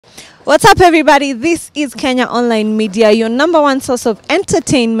What's up, everybody? This is Kenya Online Media, your number one source of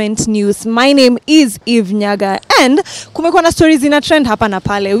entertainment news. My name is Eve Nyaga, and kumekuwa na stories in a trend hapa na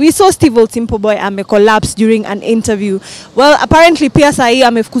pale. We saw Stivo collapse during an interview. Well, apparently pia sahi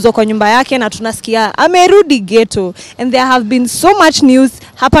amefukuzwa kwa nyumba yake na tunasikia amerudi ghetto. And there have been so much news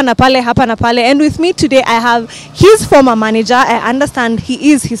hapa na pale. And with me today I have his former manager. I understand he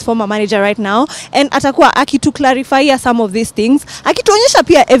is his former manager right now, and atakuwa akitu clarify some of these things, akituonyesha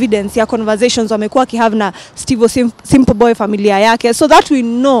pia evidence ya conversations wamekuwa kihave na Stivo Simple Boy familia yake, so that we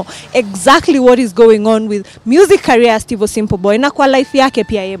know exactly what is going on with music career Stivo Simple Boy na kwa life yake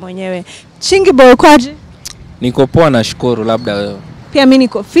pia yeye mwenyewe. Chingi boy, kwaje? Niko poa, nashukuru, labda wewe. Pia mimi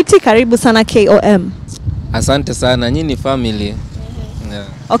niko fiti, karibu sana KOM. Asante sana, nyinyi family. Yeah.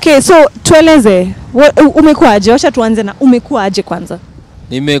 Okay, so tueleze umekuaje? Acha tuanze na umekuaje kwanza.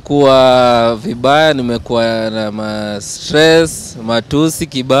 Nimekuwa vibaya, nimekuwa na stress, matusi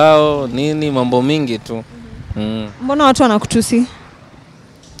kibao, nini, mambo mingi tu. Mbona watu wanakutusi?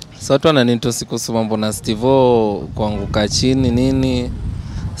 So watu wananitusi kuhusu mambo na Stivo kuanguka chini nini.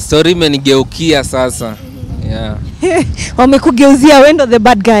 Story imenigeukia sasa. Yeah. Wamekugeuzia wewe ndo the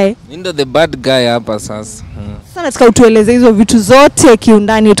bad guy. Mimi ndo the bad guy hapa sasa. Sasa nataka utueleze hizo vitu zote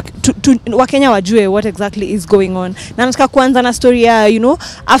kiundani Wakenya wajue what exactly is going on. Na nataka kuanza na story ya,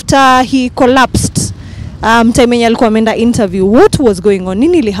 after he collapsed, time yenye alikuwa ameenda interview, what was going on?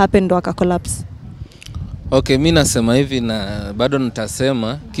 Nini ili happen ndo aka collapse? Okay, mimi nasema hivi na bado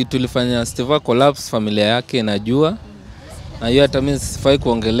nitasema kitu ilifanya Stivo collapse, familia yake inajua. Na hiyo hata mimi sifai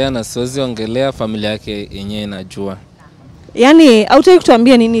kuongelea na siwezi ongelea, familia yake yenyewe inajua. Yaani hautaki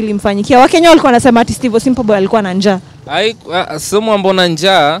kutuambia nini ilimfanyikia? Wakenya walikuwa wanasema ati Stivo Simple Boy alikuwa na njaa. Sio mambo na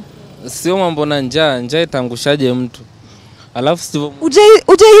njaa, sio mambo na njaa, njaa itangushaje mtu? Alafu Stivo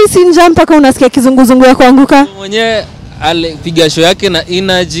hisi njaa mpaka unasikia kizunguzungu ya kuanguka. Mwenyewe alipiga show yake na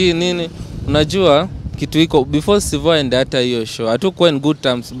energy nini. Unajua kitu iko before Stivo aende hata hiyo show. Hatukuwa in good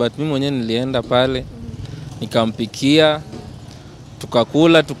terms, but mimi mwenyewe nilienda pale nikampikia,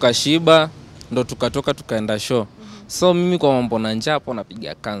 tukakula, tukashiba, ndo tukatoka tukaenda show. So mimi kwa mambo na njaa hapo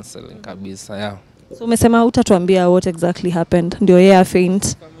napiga cancel kabisa yao. So umesema hutatuambia what exactly happened, ndio yeye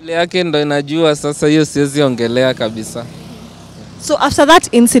faint. Familia yake ndo inajua, sasa hiyo siwezi ongelea kabisa. So after that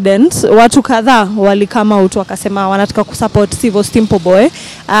incident, watu kadhaa walikama out wakasema wanataka kusupport Stivo Simple Boy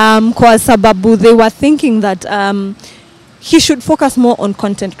kwa sababu they were thinking that he should focus more on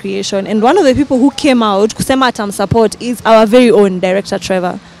content creation, and one of the people who came out kusema atam support is our very own director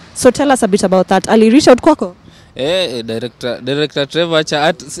Trevor. So tell us a bit about that. Ali reach out kwako? Director Trevor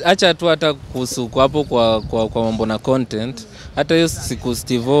acha tu hata kuhusu hapo kwa mambo na content. Hata hiyo siku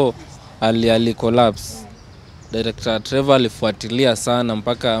Stivo ali collapse, Director Trevor alifuatilia sana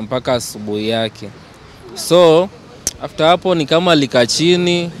mpaka asubuhi yake. So after hapo ni kama alika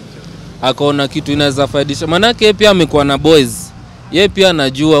chini akaona kitu inaweza faidisha. Manake pia amekuwa na boys. Yeye pia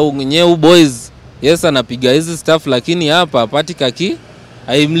anajua nyewe boys. Yes, anapiga hizi stuff lakini hapa hapati kaki.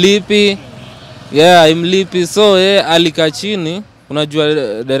 Haimlipi. Yeah, haimlipi. So alika chini. Unajua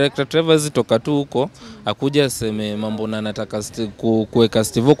Director Trevor zitoka tu huko akuja seme mambo na anataka kuweka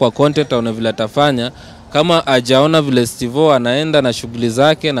Stivo kwa content au na vile atafanya kama ajaona vile Stivo anaenda na shughuli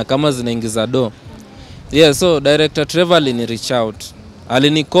zake na kama zinaingiza do. Yeah, so Director Trevor alini reach out.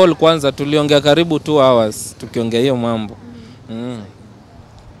 Alini call kwanza, tuliongea karibu 2 hours tukiongea hiyo mambo.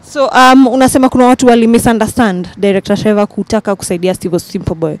 So unasema kuna watu wali misunderstand Director Trevor kutaka kusaidia Stivo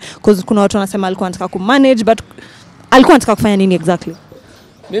Simple Boy, because kuna watu wanasema alikuwa anataka kumanage, but alikuwa anataka kufanya nini exactly?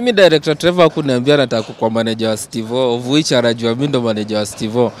 Mimi Director Trevor hakuniambia nataka kuwa manager wa Stivo, of which anajua mimi ndo manager wa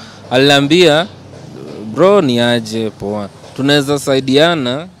Stivo. Aliniambia bro ni aje poa, tunaweza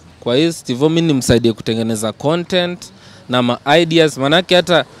saidiana kwa hii Stivo, mimi nimsaidie kutengeneza content na ma ideas, manake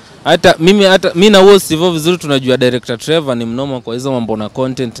hata mimi na huo Stivo vizuri tunajua Director Trevor ni mnoma kwa hizo mambo na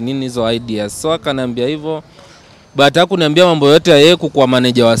content nini hizo ideas. So akaniambia hivyo, but hakuniambia mambo yote ya yeye kwa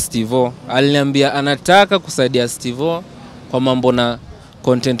manager wa Stivo. Aliniambia anataka kusaidia Stivo kwa mambo na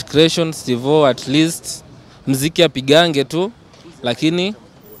content creation. Stivo at least muziki apigange tu, lakini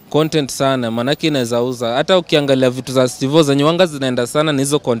content sana, manake inaweza uza. Hata ukiangalia vitu za Stivo zenye wanga zinaenda sana ni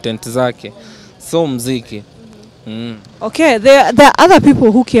hizo content zake, so muziki. Okay, there are other people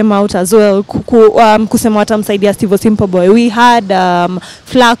who came out as well kusema watamsaidia Stivo Simple Boy. We had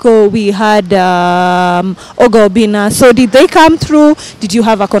Flacco, we had Ogobina. So did they come through? Did you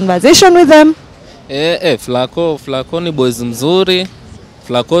have a conversation with them? Flacco ni boys mzuri.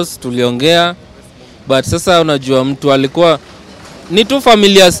 Flacco tuliongea, but sasa unajua mtu alikuwa ni tu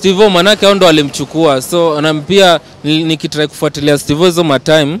familia Stivo, manake hao ndo alimchukua. So anampia nikitry kufuatilia Stivo hizo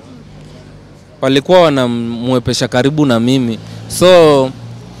time walikuwa wanamwepesha karibu na mimi. So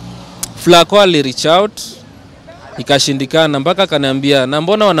Flako ali reach out ikashindikana, mpaka akaniambia na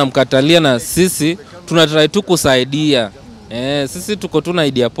mbona wanamkatalia na sisi tunatry tu kusaidia. Sisi tuko tuna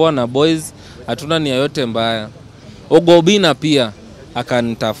idea poa na boys, hatuna nia yote mbaya. Ogobina pia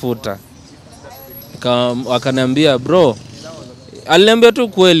akanitafuta. Akaniambia bro, aliniambia tu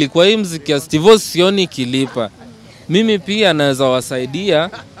kweli, kwa hii muziki ya Stivo sioni kilipa. Mimi pia naweza wasaidia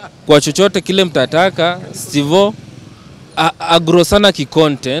kwa chochote kile mtataka. Stivo agro sana ki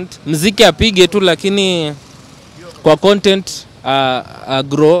content, muziki apige tu, lakini kwa content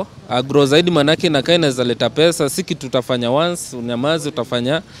agro zaidi, manake nakaa inaweza leta pesa. Siki tutafanya once, unyamazi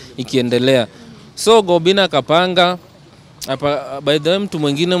utafanya ikiendelea. So Gobina akapanga hapa. By the way, mtu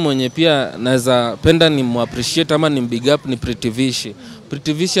mwingine mwenye pia naweza penda ni muappreciate ama ni big up ni Pritty Vishi.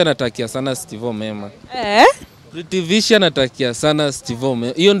 Pritty Vishi anatakia sana Stivo mema. Pritty Vishi anatakia sana Stivo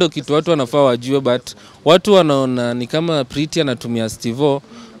mema. Hiyo ndio kitu watu wanafaa wajue, but watu wanaona ni kama Pritty anatumia Stivo,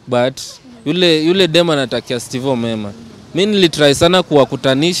 but yule dema anatakia Stivo mema. Mimi nilitry sana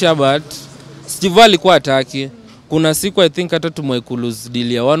kuwakutanisha, but Stivo alikuwa hataki. Kuna siku I think hata tumwekulose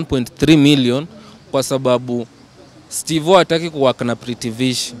deal ya 1.3 million kwa sababu Stivo hataki kuwaka na Pritty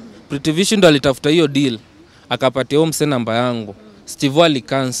Vishi. Pritty Vishi ndo alitafuta hiyo deal, akapatia huyo mse namba yangu. Stivo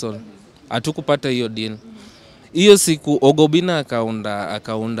alicancel, hatukupata hiyo deal. Hiyo siku Ogobina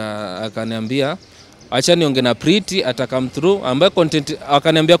akaniambia acha niongee na Pritty atakam through, ambaye content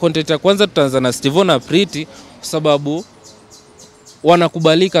akaniambia content ya kwanza tutaanza na Stivo na Pritty sababu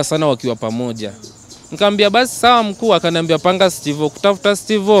wanakubalika sana wakiwa pamoja. Nikamwambia basi sawa mkuu. Akaniambia panga Stivo, kutafuta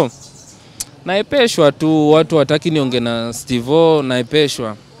Stivo naipeshwa tu, watu wataki niongee na Stivo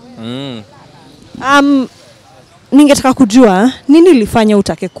naipeshwa. Ningetaka kujua nini ilifanya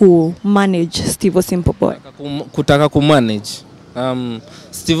utake ku manage Stivo Simple Boy? Kutaka ku manage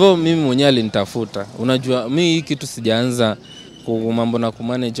Stivo mimi mwenyewe alinitafuta. Unajua mimi hii kitu sijaanza kwa mambo na ku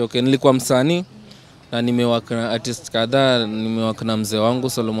manage. Okay, nilikuwa msanii na nimewaka na artist kadhaa. Nimewaka na mzee wangu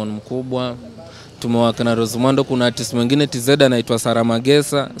Solomon Mkubwa, tumewaka na Rosemando, kuna artist mwingine TZ anaitwa Sara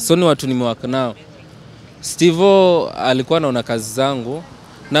Magesa. So ni watu nimewaka nao. Stivo alikuwa anaona kazi zangu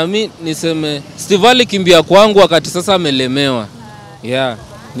na mimi niseme Stivo alikimbia kwangu wakati sasa amelemewa.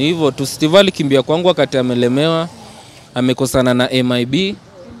 Ni hivyo tu. Stivo alikimbia kwangu wakati amelemewa, amekosana na MIB,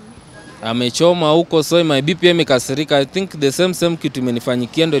 amechoma huko. So MIB pia imekasirika. I think the same kitu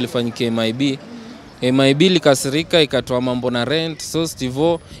imenifanyikia ndio ilifanyikia MIB. MIB likasirika ikatoa mambo na rent. So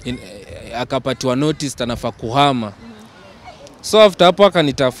Stivo akapatiwa notice anafaa kuhama. So after hapo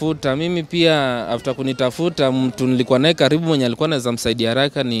akanitafuta. Mimi pia after kunitafuta, mtu nilikuwa naye karibu mwenye alikuwa anaweza msaidia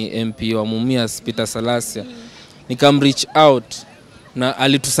haraka ni MP wa Mumias Peter Salasia. Reach out na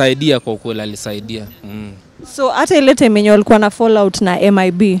alitusaidia, kwa kweli alisaidia. So hata ile time yenye walikuwa na fallout na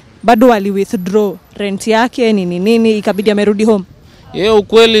MIB bado wali withdraw rent yake nini ikabidi amerudi home.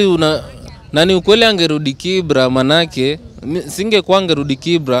 Ukweli nani ukweli angerudi Kibra, manake singekuwa angerudi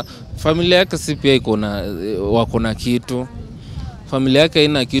Kibra. Familia yake si pia wako na kitu. Familia yake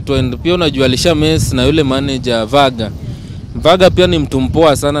haina kitu, and pia unajua alisha mess na yule manager Vaga pia ni mtu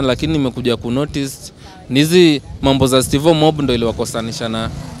mpoa sana, lakini nimekuja ku notice nizi mambo za Stivo mob ndio iliwakosanisha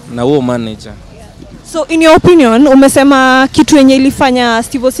na huo manager. So in your opinion, umesema kitu yenye ilifanya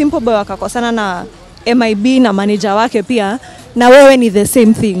Stivo Simple Boy akakosana na MIB na manager wake pia, na wewe ni the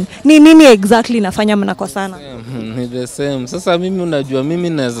same thing. Ni nini exactly inafanya mnakosana? Ni the same. Sasa mimi unajua mimi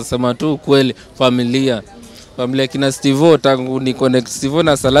naweza sema tu kweli, familia kina Stivo, tangu ni connect Stivo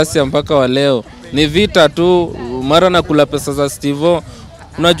na Salasia mpaka wa leo ni vita tu. Mara na kula pesa za Stivo.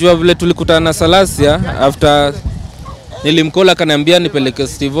 Unajua vile tulikutana na Salasia after nilimkola akaniambia nipeleke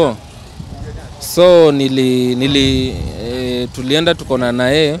Stivo. So tulienda tukona na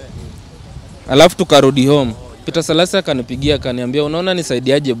yeye, alafu tukarudi home. Peter Salasia akanipigia akaniambia unaona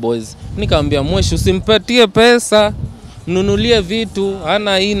nisaidiaje boys? Nikamwambia mweshi usimpatie pesa, mnunulie vitu,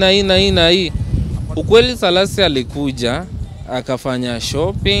 ana hii na hii. Ukweli Salasia alikuja akafanya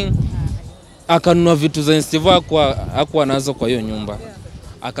shopping, akanunua vitu za Stivo hakuwa nazo kwa hiyo nyumba,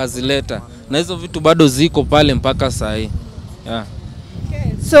 akazileta na hizo vitu bado ziko pale mpaka saa hii.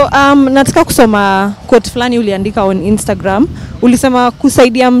 So nataka kusoma quote fulani uliandika on Instagram. Ulisema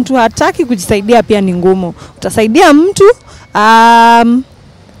kusaidia mtu hataki kujisaidia pia ni ngumu. Utasaidia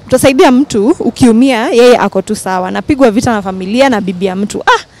mtu ukiumia yeye ako tu sawa. Napigwa vita na familia na bibi ya mtu.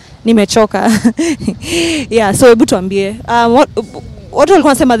 Nimechoka. So hebu tuambie watu walikuwa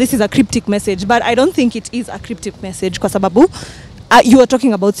wanasema this is a cryptic message, but I don't think it is a cryptic message kwa sababu you are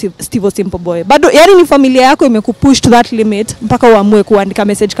talking about Stivo Simple Boy. Bado yani ni familia yako imekupush to that limit mpaka uamue kuandika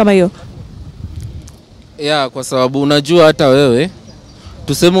message kama hiyo. Kwa sababu unajua hata wewe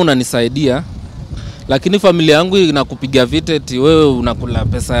tuseme unanisaidia lakini familia yangu inakupiga vita eti wewe unakula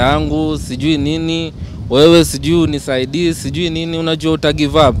pesa yangu, sijui nini, wewe sijui unisaidie, sijui nini, unajua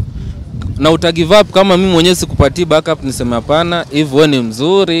utagive up. Na utagive up kama mimi mwenyewe sikupatii backup niseme hapana, hivi wewe ni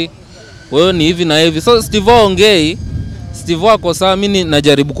mzuri, wewe ni hivi na hivi. So Stivo ongei, Stivo ako sawa, mimi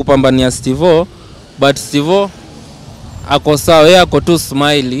najaribu kupambania Stivo, but Stivo ako sawa, yeye ako tu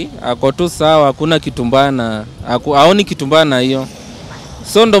smiley, ako tu sawa, hakuna kitumbana, haoni kitumbana hiyo.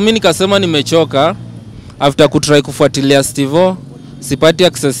 So ndo mimi nikasema nimechoka after kutry kufuatilia Stivo, sipati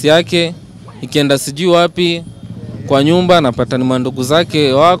access yake, ikienda sijui wapi kwa nyumba napata ni mandugu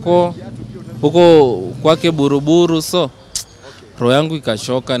zake wako huko kwake Buruburu. So roho yangu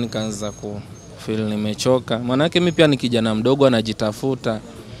ikashoka, nikaanza ku feel nimechoka, maana yake mimi pia ni kijana mdogo anajitafuta.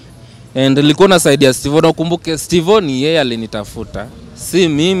 And nilikuwa na side ya Stivo, na kumbuke Stivo ni yeye alinitafuta, si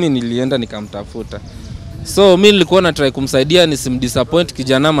mimi nilienda nikamtafuta. So mimi nilikuwa na try kumsaidia nisimdisappoint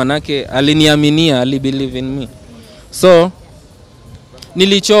kijana, manake aliniaminia, believe in me. So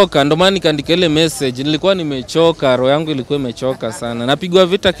nilichoka, ndo maana nikaandika ile message. Nilikuwa nimechoka, roho yangu ilikuwa imechoka sana. Napigwa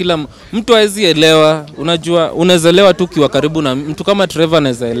vita, kila mtu hawezi elewa. Unajua unaelewa tu kiwa karibu na mtu kama Trevor,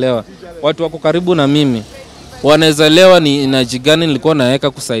 anaweza elewa. Watu wako karibu na mimi wanaweza elewa ni energy gani nilikuwa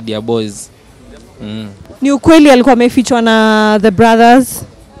naweka kusaidia boys. Ni ukweli alikuwa amefichwa na the brothers?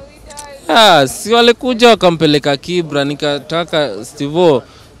 Si walikuja wakampeleka Kibra, nikataka Stivo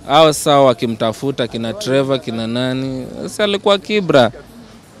hao sawa wakimtafuta kina Trevor kina nani. Sasa alikuwa Kibra.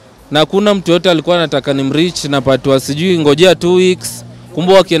 Na kuna mtu yote alikuwa anataka nimreach, na patwa sijui ngojea 2 weeks.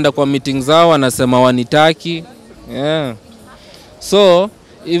 Kumbe wakienda kwa meetings zao wanasema wanitaki. So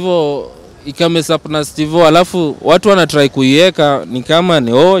hivyo ikamesap na Stivo, alafu watu wanatry kuiweka ni kama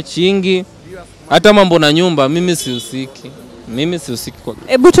ni chingi. Hata mambo na nyumba mimi sihusiki. Kwa.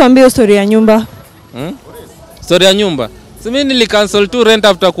 Hebu tuambie story ya nyumba. Story ya nyumba. Mimi nilicancel tu rent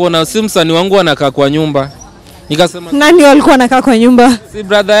after kuona Simpson wangu anakaa kwa nyumba. Nikasema nani walikuwa anakaa kwa nyumba? Si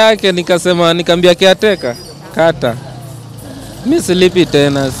brother yake. Nikamwambia caretaker, kata. Mimi silipi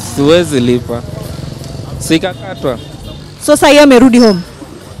tena, siwezi lipa. Sikakatwa. So sasa yeye amerudi home.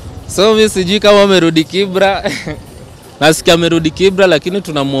 So mimi sijui kama amerudi Kibra. Nasikia amerudi Kibra, lakini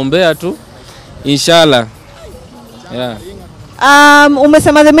tunamuombea tu inshallah.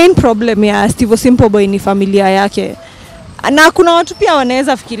 Umesema the main problem ya Stivo Simple Boy ni familia yake. Na kuna watu pia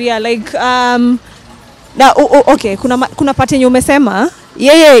wanaweza fikiria like okay, kuna part yenye umesema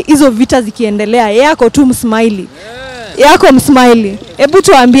yeye hizo vita zikiendelea yeye yako tu msmiley. Yako msmiley. Hebu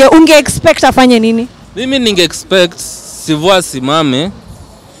tuambie unge expect afanye nini? Mimi ninge expect Stivo asimame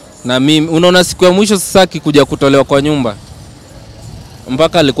na mimi. Unaona siku ya mwisho sasa akikuja kutolewa kwa nyumba,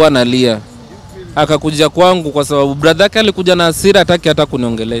 mpaka alikuwa analia. Akakuja kwangu kwa sababu brother yake alikuja na hasira, hataki hata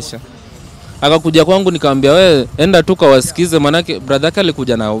kuniongelesha. Akakuja kwangu, nikamwambia wewe enda tu kawasikize, manake brother yake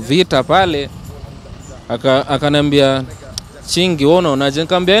alikuja na vita pale. Akaniambia chingi unaje?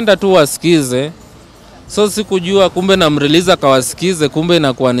 Nikamwambia enda tu wasikize. So sikujua kumbe namrelease akawasikize, kumbe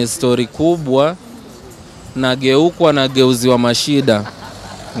inakuwa ni story kubwa na geukwa na geuziwa mashida.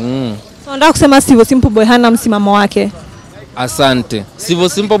 So nataka kusema Stivo Simple Boy hana msimamo wake. Asante. Stivo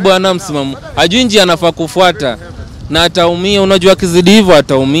Simple Boy hana msimamo. Hajui njia anafaa kufuata na ataumia. Unajua kizidi hivyo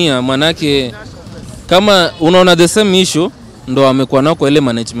ataumia, manake kama unaona the same issue ndo amekuwa nao kwa ile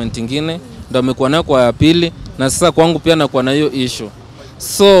management nyingine, ndo amekuwa nao kwa ya pili, na sasa kwangu pia nakuwa na hiyo issue.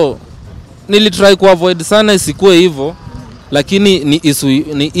 So nilitry kuavoid sana isikue hivyo, lakini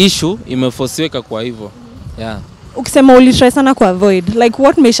ni issue imeforceka kwa hivyo. Ukisema ulitry sana ku avoid, like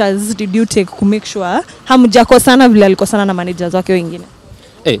what measures did you take to make sure hamjakosana vile alikosana na managers wake wengine?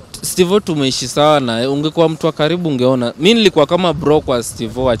 Stivo tumeishi sawa na ungekuwa mtu wa karibu ungeona. Mimi nilikuwa kama bro kwa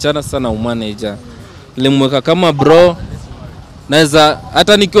Stivo, achana sana umanager. Nilimweka kama bro. Naweza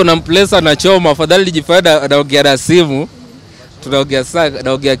hata nikiwa na mplace anachoma, afadhali nijifanya naongea na simu. Tunaongea sana,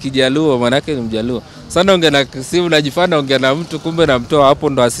 naongea Kijaluo, maana yake ni Mjaluo. Sana naongea na simu, najifanya naongea na mtu, kumbe namtoa hapo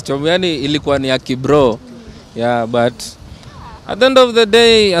ndo asichome. Yani ilikuwa ni ya kibro. But at the end of the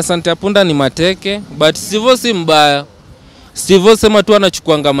day asante apunda ni mateke, but Stivo si mbaya. Stivo sema tu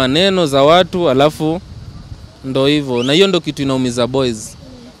anachukuanga maneno za watu alafu ndo hivyo, na hiyo ndo kitu inaumiza boys.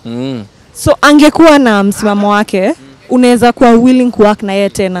 So angekuwa na msimamo wake, unaweza kuwa willing ku work na yeye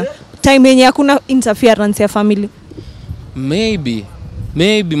tena time yenye hakuna interference ya family? Maybe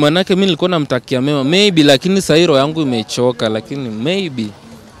manake mimi nilikuwa namtakia mema, maybe, lakini sasa hilo yangu imechoka, lakini maybe.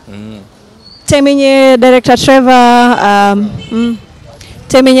 Time yenye director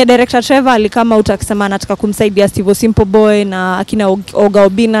Trevor alikama utakisema anataka kumsaidia Stivo Simple Boy na akina Oga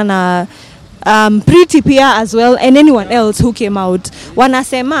Obina na Pritty pia as well, and anyone else who came out,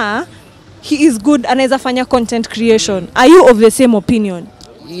 wanasema he is good, anaweza fanya content creation. Are you of the same opinion?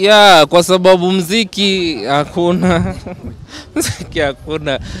 Yeah, kwa sababu mziki hakuna. Mziki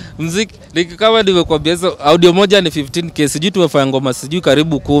hakuna. Mziki kama nimekuambia audio moja ni 15k, sijui tumefanya ngoma sijui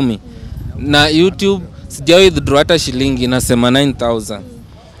karibu 10. Na YouTube sijawahi withdraw hata shilingi, nasema 9000.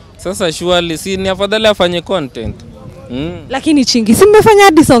 Sasa surely si ni afadhali afanye content. Lakini Chingi si mmefanya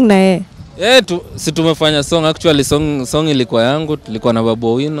hadi song na yeye? Si tumefanya song, actually song ilikuwa yangu, tulikuwa na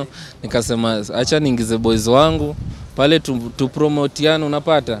Babu Wino, nikasema acha niingize boys wangu pale tu promoteana,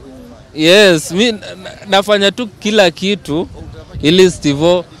 unapata. Yes, mi nafanya tu kila kitu ili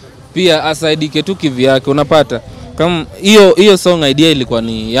Stivo pia asaidike tu kivyake, unapata. Kama hiyo song idea ilikuwa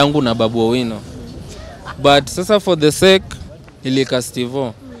ni yangu na Babu Wino. But sasa for the sake ilika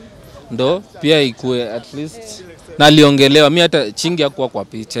Stivo ndo pia ikue at least na aliongelewa. Mimi hata Chingi hakuwa kwa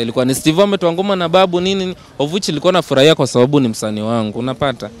picha, ilikuwa ni Stivo ametoa ngoma na Babu nini, of which ilikuwa nafurahia kwa sababu ni msanii wangu,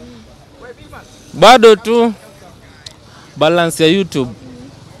 unapata. Bado tu balance ya YouTube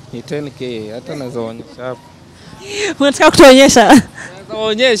ni 10k, hata naweza onyesha hapo. Unataka kutuonyesha? Naweza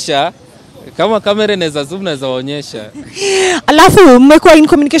onyesha kama kamera inaweza zoom, naweza onyesha. Alafu mmekuwa in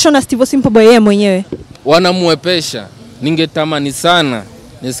communication na Stivo Simple Boy yeye mwenyewe? Wanamwepesha. Ningetamani sana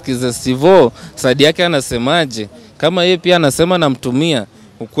nisikize Stivo side yake anasemaje. Kama yeye pia anasema namtumia,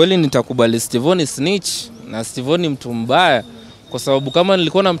 ukweli nitakubali Stivo ni snitch na Stivo ni mtu mbaya, kwa sababu kama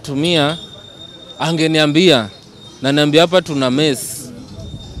nilikuwa namtumia angeniambia na niambia hapa tuna mess,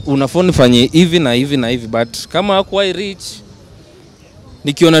 unafaa nifanye hivi na hivi na hivi. But kama hakuwa reach,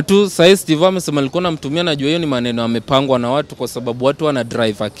 nikiona tu sasa Stivo amesema nilikuwa namtumia, najua hiyo ni maneno amepangwa na watu, kwa sababu watu wana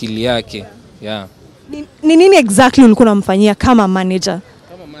drive akili yake. Yeah. Ni nini exactly ulikuwa unamfanyia kama manager?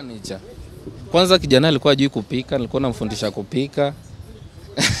 Kama manager, kwanza kijana alikuwa hajui kupika, nilikuwa namfundisha kupika.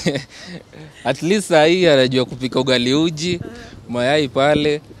 At least hii anajua kupika ugali uji, mayai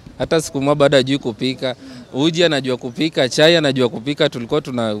pale. Hata siku moja baada hajui kupika uji, anajua kupika chai, anajua kupika, tulikuwa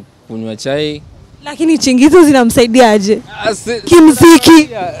tunakunywa chai. Lakini Chingi hizo zinamsaidia aje kimuziki?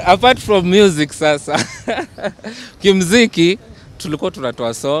 Apart from music sasa. Kimuziki tulikuwa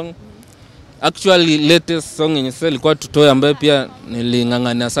tunatoa song. Actually latest song yenye sasa ilikuwa tutoe, ambaye pia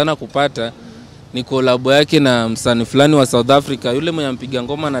nilingangania sana kupata, ni collab yake na msanii fulani wa South Africa, yule mwenye mpiga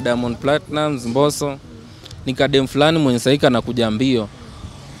ngoma na Diamond Platnumz Mbosso. Ni kadem fulani mwenye saika na kuja mbio.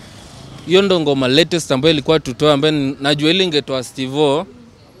 Hiyo ndo ngoma latest ambayo ilikuwa tutoe, ambaye najua ile ingetoa Stivo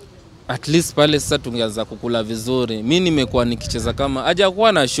at least pale sasa tungeanza kukula vizuri. Mimi nimekuwa nikicheza kama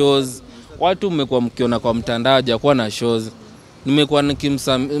hajakuwa na shows, watu mmekuwa mkiona kwa mtandao hajakuwa na shows. Nimekuwa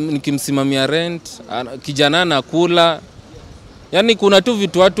nikimsimamia rent, kijana anakula. Yaani kuna tu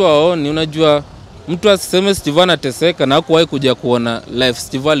vitu watu waoni, unajua mtu asiseme Stivo anateseka na hakuwahi kuja kuona life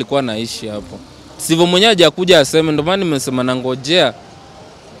Stivo alikuwa anaishi hapo. Stivo mwenyewe hajakuja aseme, ndio maana nimesema nangojea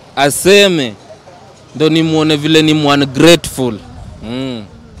aseme ndo nimuone vile ni ungrateful.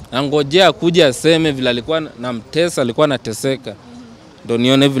 Nangojea kuja aseme vile alikuwa namtesa, alikuwa anateseka, ndo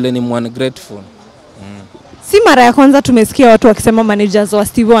nione vile ni ungrateful. Si mara ya kwanza tumesikia watu wakisema managers wa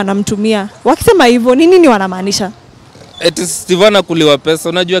Stivo wanamtumia. Wakisema hivyo ni nini wanamaanisha? Eti Stivo anakuliwa pesa.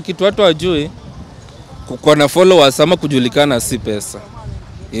 Unajua kitu watu wajui, kuwa na followers ama kujulikana si pesa.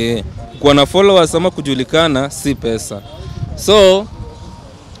 Kuwa na followers ama kujulikana si pesa. So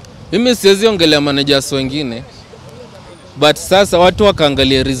mimi siwezi ongelea managers wengine, but sasa watu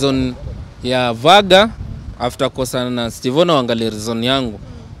wakaangalia reason ya Vaga after kosana na Stivo, na waangalia reason yangu.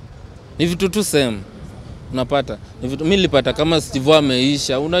 Ni vitu tu same. Unapata? Mimi nilipata kama Stivo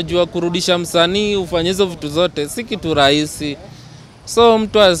ameisha. Unajua kurudisha msanii ufanye hizo vitu zote si kitu rahisi. So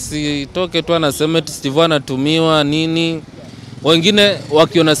mtu asitoke tu anasema eti Stivo anatumiwa nini. Wengine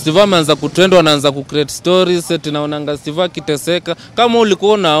wakiona Stivo ameanza kutrend wanaanza kucreate stories, eti naonanga Stivo akiteseka. Kama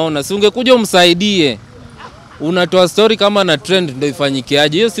ulikuwa unaona, si ungekuja umsaidie. Unatoa story kama na trend ndio ifanyike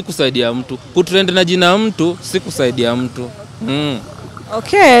aje? Hiyo si kusaidia mtu. Kutrend na jina mtu si kusaidia mtu.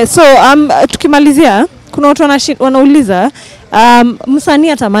 Okay, so tukimalizia kuna watu wanauliza msanii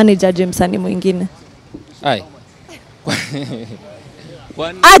ata manage aje msanii mwingine? Ai.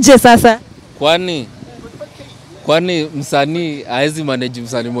 Aje sasa? Kwani msanii haezi manage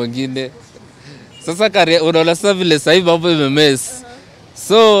msanii mwingine? Sasa unaona sasa vile sasa hivi hapo imemess.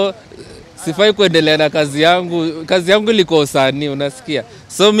 So sifai kuendelea na kazi yangu. Kazi yangu liko usanii, unasikia?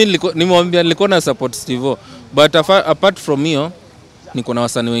 So mimi nimwambia nilikuwa na support Stivo. But apart from hiyo, niko na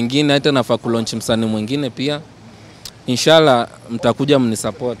wasanii wengine, hata nafaa kulaunch msanii mwingine pia. Inshallah mtakuja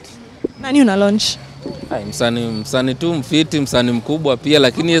mnisupport. Nani una launch? Msanii tu mfiti, msanii mkubwa pia,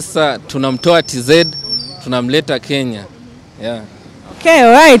 lakini sasa tunamtoa TZ, tunamleta Kenya. Yeah. Okay,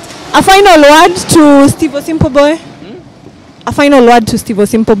 alright. A final word to Stivo Simple Boy? A final word to Stivo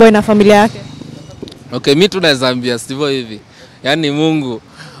Simple Boy na familia yake? Okay, mimi tunaweza ambia Stivo hivi. Yaani Mungu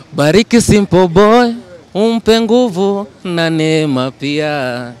Bariki Simple Boy, umpe nguvu na neema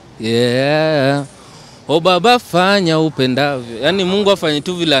pia. Yeah. O Baba, fanya upendavyo. Yani Mungu afanye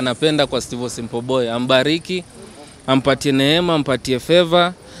tu vile anapenda kwa Stivo Simple Boy. Ambariki, ampatie neema, ampatie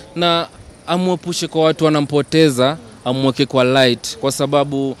favor na amwepushe kwa watu wanampoteza, amweke kwa light kwa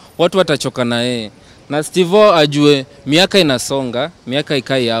sababu watu watachoka na yeye. Na Stivo ajue miaka inasonga, miaka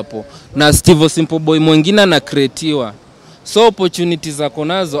ikai hapo. Na Stivo Simple Boy mwingine na creatiwa. So opportunities zako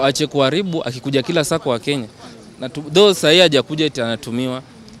nazo ache kuharibu akikuja kila saa kwa Kenya. Na though sahi hajakuja eti anatumiwa.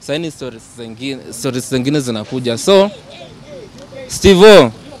 Sahi ni stories zingine zinakuja. So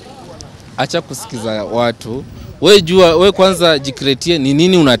Stivo, acha kusikiza watu. We kwanza jikreatie ni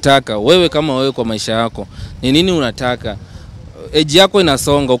nini unataka. Wewe kama wewe kwa maisha yako. Ni nini unataka. Age yako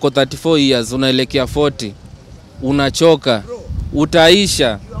inasonga, uko 34 years, unaelekea 40. Unachoka,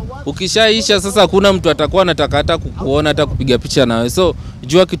 utaisha. Ukishaisha sasa hakuna mtu atakuwa anataka hata kukuona hata kupiga picha nawe. So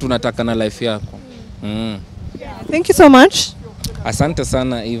jua kitu unataka na life yako. Thank you so much. Asante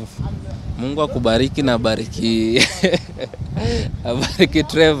sana Eve. Mungu akubariki na bariki abariki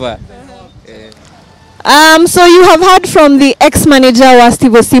Trevor. So you have heard from the ex-manager wa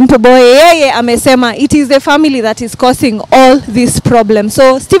Stivo Simple Boy. Yeye amesema it is the family that is causing all this problem.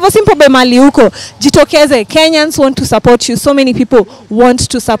 So Stivo Simple Boy mali huko, jitokeze. Kenyans want to support you. So many people want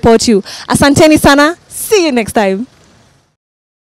to support you. Asanteni sana. See you next time.